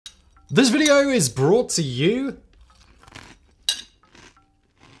This video is brought to you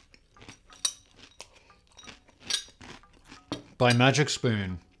by Magic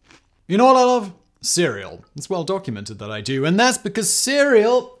Spoon. You know what I love? Cereal. It's well documented that I do, and that's because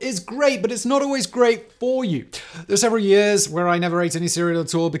cereal is great, but it's not always great for you. There's several years where I never ate any cereal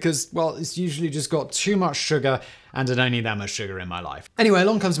at all because, well, it's usually just got too much sugar, and I don't need that much sugar in my life. Anyway,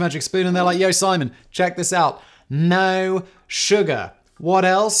 along comes Magic Spoon, and they're like, yo, Simon, check this out. No sugar. What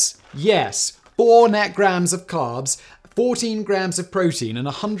else? Yes, 4 net grams of carbs, 14 grams of protein, and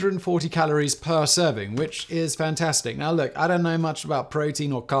 140 calories per serving, which is fantastic. Now look, I don't know much about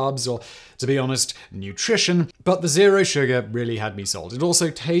protein or carbs or, to be honest, nutrition, but the zero sugar really had me sold. It also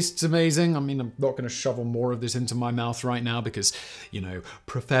tastes amazing. I mean, I'm not going to shovel more of this into my mouth right now because, you know,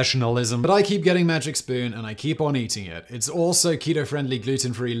 professionalism, but I keep getting Magic Spoon and I keep on eating it. It's also keto-friendly,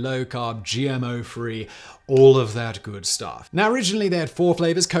 gluten-free, low-carb, GMO-free, all of that good stuff. Now, originally they had 4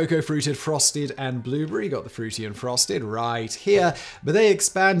 flavors, cocoa, fruited, frosted, and blueberry. Got the fruity and frosted right here, but they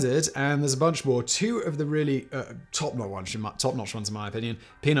expanded and there's a bunch more. 2 of the really top-notch ones in my opinion.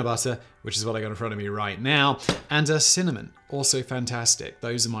 Peanut butter, which is what I got in front of me right now, and cinnamon, also fantastic.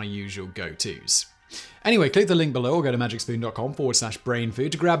 Those are my usual go-tos. Anyway, click the link below or go to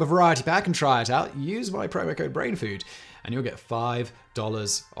magicspoon.com/brainfood to grab a variety pack and try it out. Use my promo code BRAINFOOD and you'll get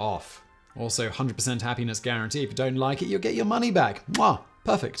 $5 off. Also, 100% happiness guarantee. If you don't like it, you'll get your money back. Mwah!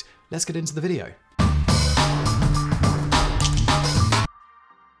 Perfect. Let's get into the video.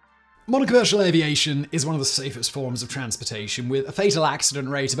 Modern commercial aviation is one of the safest forms of transportation, with a fatal accident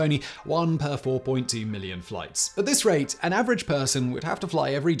rate of only 1 per 4.2 million flights. At this rate, an average person would have to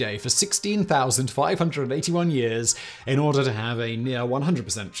fly every day for 16,581 years in order to have a near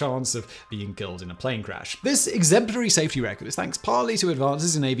 100% chance of being killed in a plane crash. This exemplary safety record is thanks partly to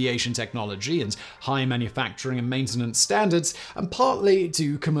advances in aviation technology and high manufacturing and maintenance standards, and partly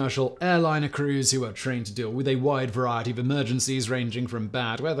to commercial airliner crews who are trained to deal with a wide variety of emergencies ranging from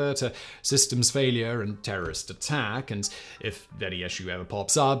bad weather to systems failure and terrorist attack, and if any issue ever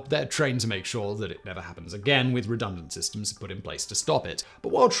pops up, they're trained to make sure that it never happens again with redundant systems put in place to stop it.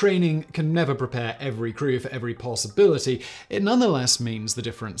 But while training can never prepare every crew for every possibility, it nonetheless means the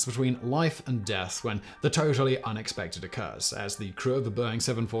difference between life and death when the totally unexpected occurs, as the crew of the Boeing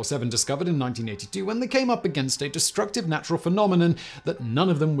 747 discovered in 1982 when they came up against a destructive natural phenomenon that none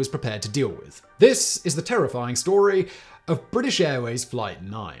of them was prepared to deal with. This is the terrifying story of British Airways Flight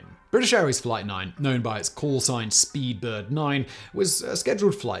 9. British Airways Flight 9, known by its call sign Speedbird 9, was a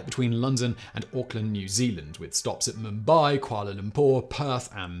scheduled flight between London and Auckland, New Zealand, with stops at Mumbai, Kuala Lumpur, Perth,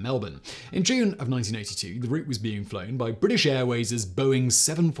 and Melbourne. In June of 1982, the route was being flown by British Airways' Boeing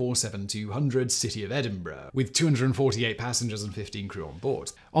 747-200 City of Edinburgh, with 248 passengers and 15 crew on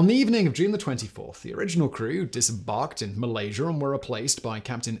board. On the evening of June the 24th, the original crew disembarked in Malaysia and were replaced by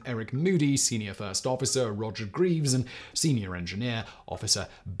Captain Eric Moody, Senior First Officer Roger Greaves, and Senior Engineer Officer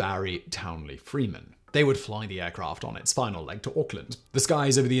Barry Townley Freeman. They would fly the aircraft on its final leg to Auckland. The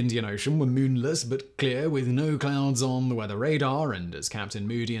skies over the Indian Ocean were moonless but clear, with no clouds on the weather radar, and as Captain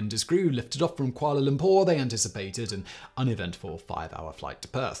Moody and his crew lifted off from Kuala Lumpur, they anticipated an uneventful 5-hour flight to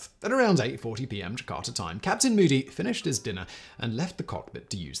Perth. At around 8:40 p.m. Jakarta time, Captain Moody finished his dinner and left the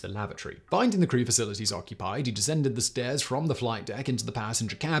cockpit to use the lavatory. Finding the crew facilities occupied, he descended the stairs from the flight deck into the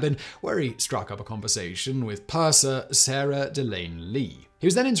passenger cabin, where he struck up a conversation with purser Sarah Delane Lee. He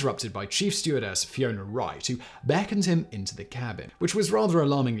was then interrupted by Chief Stewardess Fiona Wright, who beckoned him into the cabin, which was rather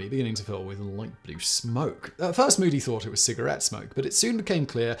alarmingly beginning to fill with light blue smoke. At first, Moody thought it was cigarette smoke, but it soon became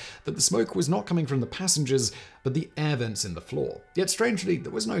clear that the smoke was not coming from the passengers, but the air vents in the floor. Yet strangely,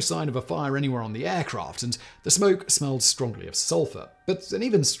 there was no sign of a fire anywhere on the aircraft, and the smoke smelled strongly of sulfur. But an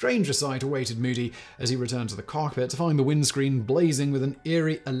even stranger sight awaited Moody as he returned to the cockpit to find the windscreen blazing with an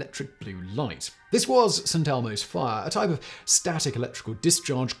eerie electric blue light. This was St. Elmo's fire, a type of static electrical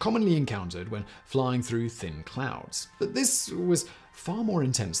discharge commonly encountered when flying through thin clouds. But this was far more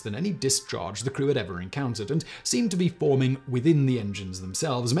intense than any discharge the crew had ever encountered, and seemed to be forming within the engines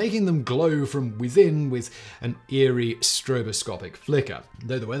themselves, making them glow from within with an eerie stroboscopic flicker.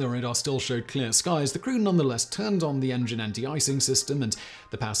 Though the weather radar still showed clear skies, the crew nonetheless turned on the engine anti-icing system and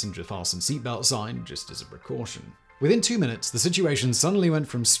the passenger fasten seatbelt sign just as a precaution. Within 2 minutes, the situation suddenly went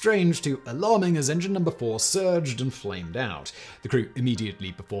from strange to alarming as engine number 4 surged and flamed out. The crew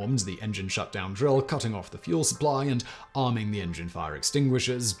immediately performed the engine shutdown drill, cutting off the fuel supply and arming the engine fire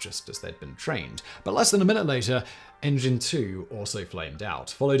extinguishers, just as they'd been trained. But less than a minute later, engine 2 also flamed out,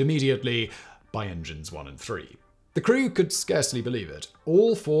 followed immediately by engines 1 and 3. The crew could scarcely believe it.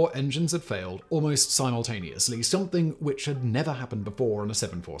 All 4 engines had failed almost simultaneously, something which had never happened before on a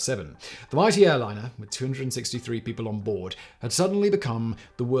 747. The mighty airliner, with 263 people on board, had suddenly become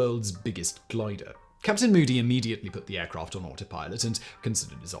the world's biggest glider. Captain Moody immediately put the aircraft on autopilot and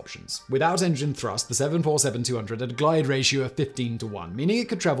considered his options. Without engine thrust, the 747-200 had a glide ratio of 15:1, meaning it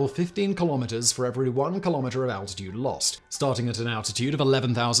could travel 15 kilometers for every 1 kilometer of altitude lost. Starting at an altitude of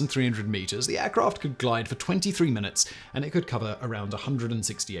 11,300 meters, the aircraft could glide for 23 minutes, and it could cover around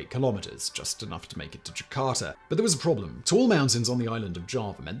 168 kilometers, just enough to make it to Jakarta. But there was a problem. Tall mountains on the island of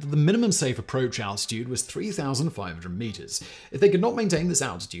Java meant that the minimum safe approach altitude was 3,500 meters. If they could not maintain this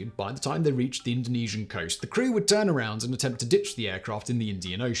altitude by the time they reached the Indonesian coast, the crew would turn around and attempt to ditch the aircraft in the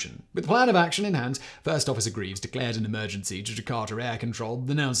Indian Ocean. With the plan of action in hand, First Officer Greaves declared an emergency to Jakarta Air Control,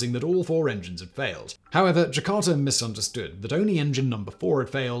 announcing that all 4 engines had failed. However, Jakarta misunderstood that only engine number 4 had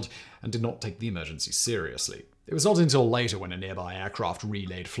failed and did not take the emergency seriously. It was not until later, when a nearby aircraft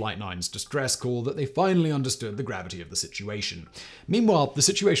relayed Flight 9's distress call, that they finally understood the gravity of the situation. Meanwhile, the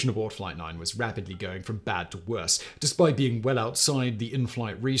situation aboard Flight 9 was rapidly going from bad to worse. Despite being well outside the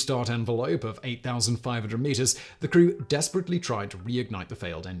in-flight restart envelope of 8,500 meters, the crew desperately tried to reignite the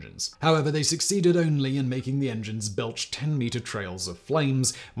failed engines. However, they succeeded only in making the engines belch 10-meter trails of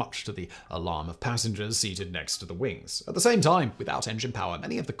flames, much to the alarm of passengers seated next to the wings. At the same time, without engine power,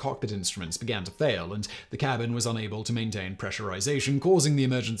 many of the cockpit instruments began to fail, and the cabin was unable to maintain pressurization, causing the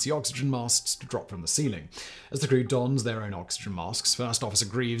emergency oxygen masks to drop from the ceiling. As the crew donned their own oxygen masks, First Officer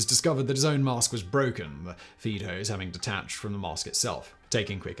Greaves discovered that his own mask was broken, the feed hose having detached from the mask itself.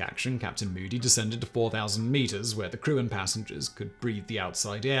 Taking quick action, Captain Moody descended to 4,000 meters, where the crew and passengers could breathe the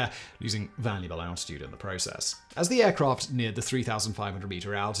outside air, losing valuable altitude in the process. As the aircraft neared the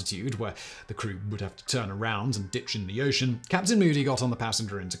 3,500-meter altitude, where the crew would have to turn around and ditch in the ocean, Captain Moody got on the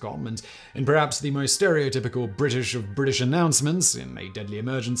passenger intercom and, in perhaps the most stereotypical British of British announcements, in a deadly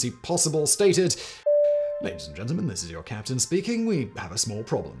emergency possible, stated, "Ladies and gentlemen, this is your captain speaking. We have a small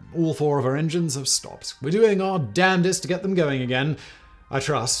problem. All 4 of our engines have stopped. We're doing our damnedest to get them going again. I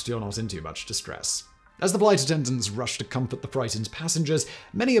trust you're not in too much distress." As the flight attendants rushed to comfort the frightened passengers,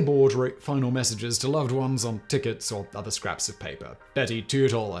 many aboard wrote final messages to loved ones on tickets or other scraps of paper. Betty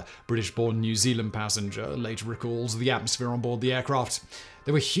Tootle, a British-born New Zealand passenger, later recalled the atmosphere on board the aircraft.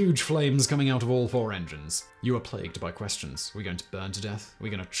 There were huge flames coming out of all 4 engines. You were plagued by questions. Are we going to burn to death? Are we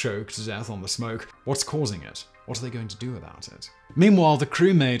going to choke to death on the smoke? What's causing it? What are they going to do about it? Meanwhile, the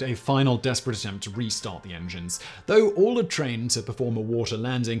crew made a final desperate attempt to restart the engines. Though all had trained to perform a water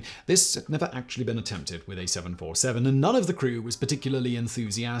landing, this had never actually been attempted with a 747, and none of the crew was particularly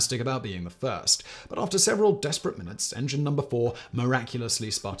enthusiastic about being the first. But after several desperate minutes, engine number 4 miraculously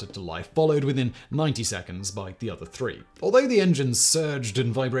sputtered to life, followed within 90 seconds by the other 3. Although the engines surged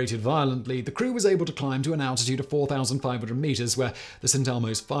and vibrated violently, the crew was able to climb to an altitude of 4,500 meters, where the St.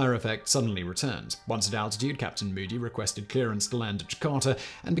 Elmo's fire effect suddenly returned. Once at altitude, Captain Moody requested clearance to land at Jakarta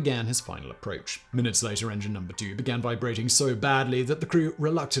and began his final approach. Minutes later, engine number 2 began vibrating so badly that the crew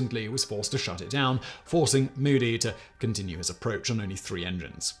reluctantly was forced to shut it down, forcing Moody to continue his approach on only 3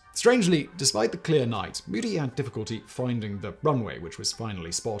 engines. Strangely, despite the clear night, Moody had difficulty finding the runway, which was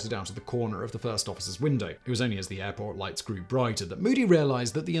finally spotted out of the corner of the first officer's window. It was only as the airport lights grew brighter that Moody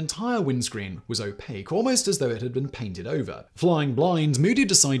realized that the entire windscreen was opaque, almost as though it had been painted over. Flying blind, Moody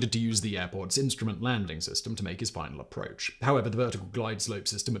decided to use the airport's instrument landing system to make his final approach. However, the vertical glide slope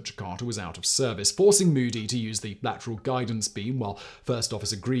system at Jakarta was out of service, forcing Moody to use the lateral guidance beam, while First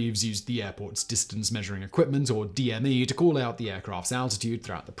Officer Greaves used the airport's distance measuring equipment, or DME, to call out the aircraft's altitude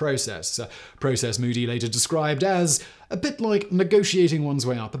throughout the process, a process Moody later described as a bit like negotiating one's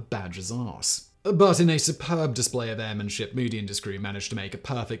way up a badger's arse. But in a superb display of airmanship, Moody and his crew managed to make a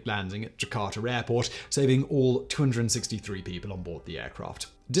perfect landing at Jakarta Airport, saving all 263 people on board the aircraft.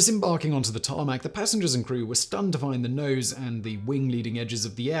 Disembarking onto the tarmac, the passengers and crew were stunned to find the nose and the wing leading edges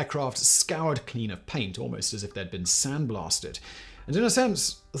of the aircraft scoured clean of paint, almost as if they'd been sandblasted. And in a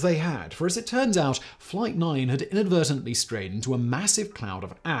sense, they had, for as it turns out, Flight 9 had inadvertently strayed into a massive cloud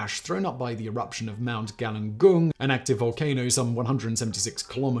of ash thrown up by the eruption of Mount Galunggung, an active volcano some 176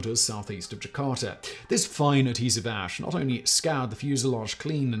 kilometers southeast of Jakarta. This fine adhesive ash not only scoured the fuselage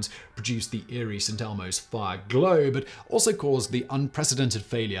clean and produced the eerie St. Elmo's fire glow, but also caused the unprecedented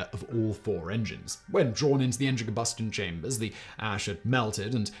failure of all 4 engines. When drawn into the engine combustion chambers, the ash had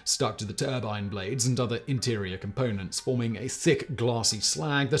melted and stuck to the turbine blades and other interior components, forming a thick, glassy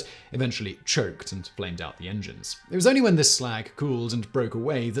slag slag that eventually choked and flamed out the engines. It was only when this slag cooled and broke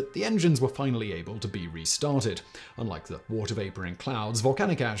away that the engines were finally able to be restarted. Unlike the water vapor in clouds,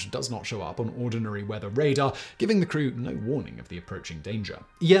 volcanic ash does not show up on ordinary weather radar, giving the crew no warning of the approaching danger.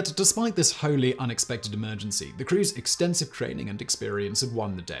 Yet, despite this wholly unexpected emergency, the crew's extensive training and experience had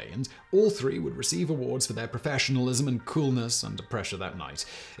won the day, and all three would receive awards for their professionalism and coolness under pressure that night.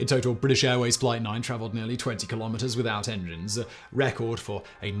 In total, British Airways Flight 9 travelled nearly 20 kilometres without engines, a record for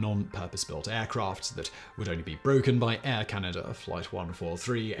a non-purpose-built aircraft that would only be broken by Air Canada Flight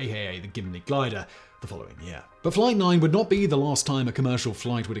 143, aka the Gimli glider, the following year. But Flight 9 would not be the last time a commercial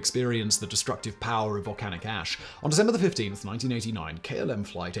flight would experience the destructive power of volcanic ash. On December 15th, 1989, KLM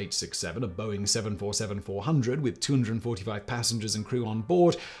Flight 867, a Boeing 747-400 with 245 passengers and crew on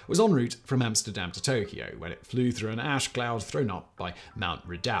board, was en route from Amsterdam to Tokyo when it flew through an ash cloud thrown up by Mount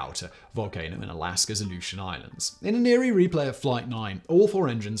Redoubt, a volcano in Alaska's Aleutian Islands. In an eerie replay of Flight 9, all four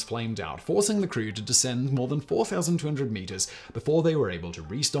engines flamed out, forcing the crew to descend more than 4,200 meters before they were able to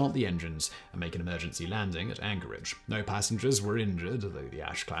restart the engines and make an emergency landing at Anchorage. No passengers were injured, though the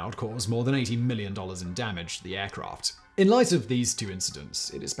ash cloud caused more than $80 million in damage to the aircraft. In light of these two incidents,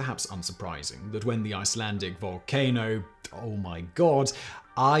 it is perhaps unsurprising that when the Icelandic volcano, oh my god,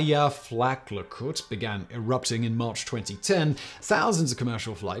 Eyjafjallajökull began erupting in March 2010, thousands of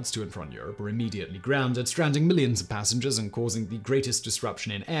commercial flights to and from Europe were immediately grounded, stranding millions of passengers and causing the greatest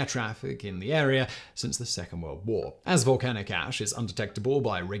disruption in air traffic in the area since the Second World War. As volcanic ash is undetectable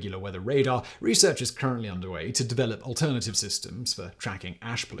by regular weather radar, research is currently underway to develop alternative systems for tracking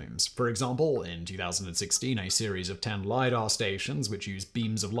ash plumes. For example, in 2016, a series of 10 LiDAR stations, which use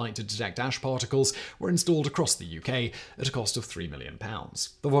beams of light to detect ash particles, were installed across the UK at a cost of £3 million.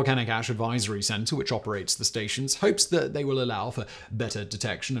 The Volcanic Ash Advisory Centre, which operates the stations, hopes that they will allow for better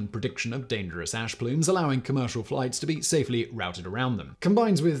detection and prediction of dangerous ash plumes, allowing commercial flights to be safely routed around them.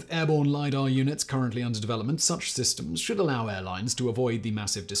 Combined with airborne LiDAR units currently under development, such systems should allow airlines to avoid the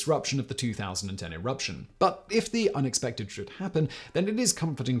massive disruption of the 2010 eruption. But if the unexpected should happen, then it is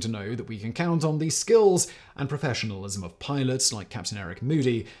comforting to know that we can count on the skills and professionalism of pilots like Captain Eric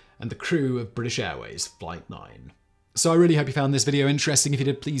Moody and the crew of British Airways Flight 9. So I really hope you found this video interesting. If you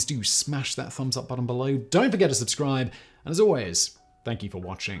did, please do smash that thumbs up button below. Don't forget to subscribe. And as always, thank you for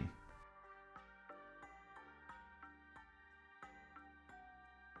watching.